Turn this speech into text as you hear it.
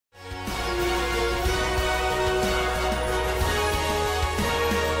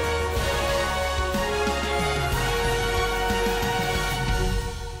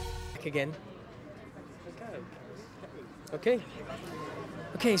again. Okay.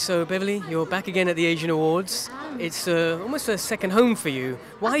 Okay, so Beverley, you're back again at the Asian Awards. It's almost a second home for you.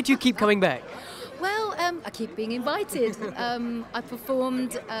 Why do you keep coming back? Well, I keep being invited. I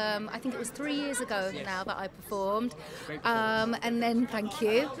performed, I think it was 3 years ago now that I performed. And then, thank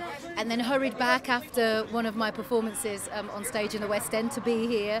you. And then hurried back after one of my performances on stage in the West End to be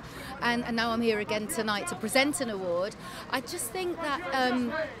here. And now I'm here again tonight to present an award. I just think that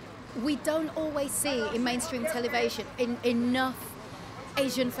we don't always see in mainstream television enough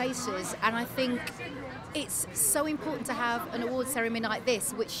Asian faces, and I think it's so important to have an award ceremony like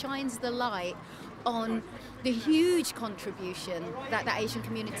this which shines the light on the huge contribution that the Asian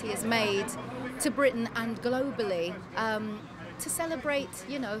community has made to Britain and globally, to celebrate,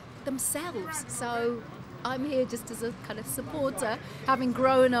 you know, themselves. So I'm here just as a kind of supporter, having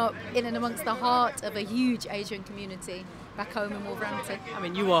grown up in and amongst the heart of a huge Asian community back home in Wolverhampton. I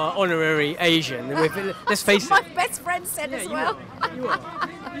mean, you are honorary Asian. Let's face it. My best friend said as well. You are.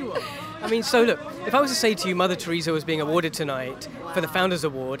 I mean, so look, if I was to say to you Mother Teresa was being awarded tonight for the Founders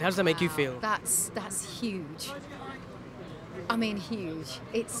Award, how does that make you feel? That's huge. I mean, huge.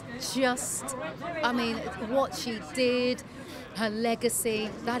 It's just, I mean, what she did, her legacy,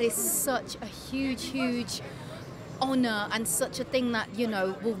 that is such a huge honour and such a thing that, you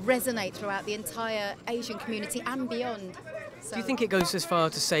know, will resonate throughout the entire Asian community and beyond. So. Do you think it goes as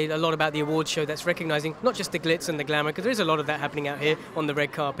far to say a lot about the awards show that's recognising not just the glitz and the glamour, because there is a lot of that happening out here on the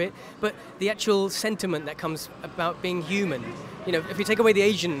red carpet, but the actual sentiment that comes about being human? You know, if you take away the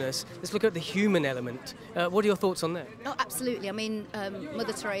Asianness, let's look at the human element. What are your thoughts on that? Oh, absolutely. I mean,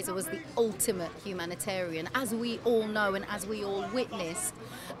 Mother Teresa was the ultimate humanitarian, as we all know and as we all witnessed.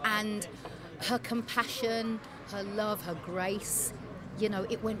 And her compassion, her love, her grace, you know,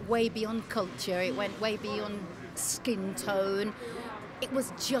 it went way beyond culture, it went way beyond skin tone. It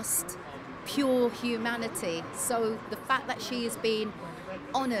was just pure humanity. So the fact that she is being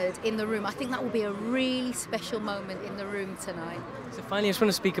honoured in the room, I think that will be a really special moment in the room tonight. So finally, I just want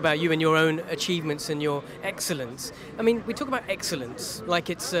to speak about you and your own achievements and your excellence. I mean, we talk about excellence like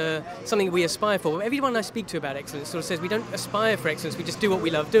it's something we aspire for. Everyone I speak to about excellence sort of says we don't aspire for excellence, we just do what we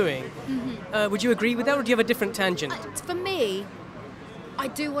love doing. Mm-hmm. Would you agree with that, or do you have a different tangent? For me, I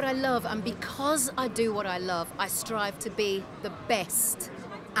do what I love, and because I do what I love, I strive to be the best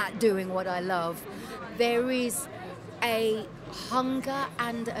at doing what I love. There is a hunger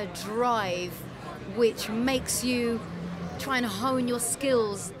and a drive which makes you try and hone your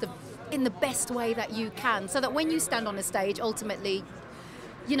skills in the best way that you can, so that when you stand on a stage, ultimately,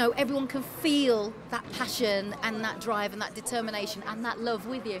 you know, everyone can feel that passion and that drive and that determination and that love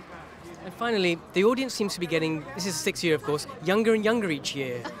with you. And finally, the audience seems to be getting, this is the 6th year of course, younger and younger each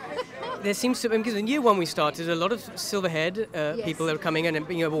year. There seems to be, because in year one we started, a lot of silver-haired people that are coming in and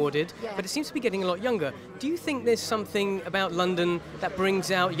being awarded, but it seems to be getting a lot younger. Do you think there's something about London that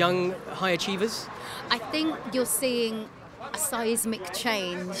brings out young high achievers? I think you're seeing a seismic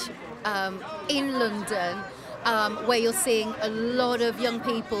change in London, where you're seeing a lot of young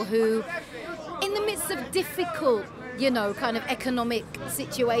people who, in the midst of difficult, you know, kind of economic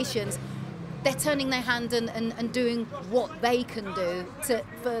situations, they're turning their hand and doing what they can do to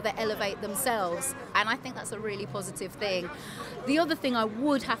further elevate themselves. And I think that's a really positive thing. The other thing I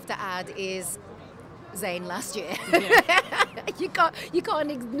would have to add is Zayn last year. Yeah. you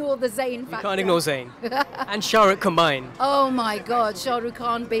can't ignore the Zayn factor. You can't ignore Zayn. And Shah Rukh combined. Oh my God, Shah Rukh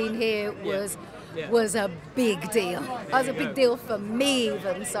Khan being here was a big deal. It was a big deal for me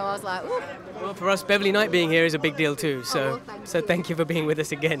even, so I was like, ooh. Well, for us, Beverley Knight being here is a big deal too, so thank you for being with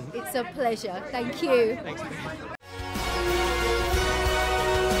us again. It's a pleasure. Thank you. Thanks.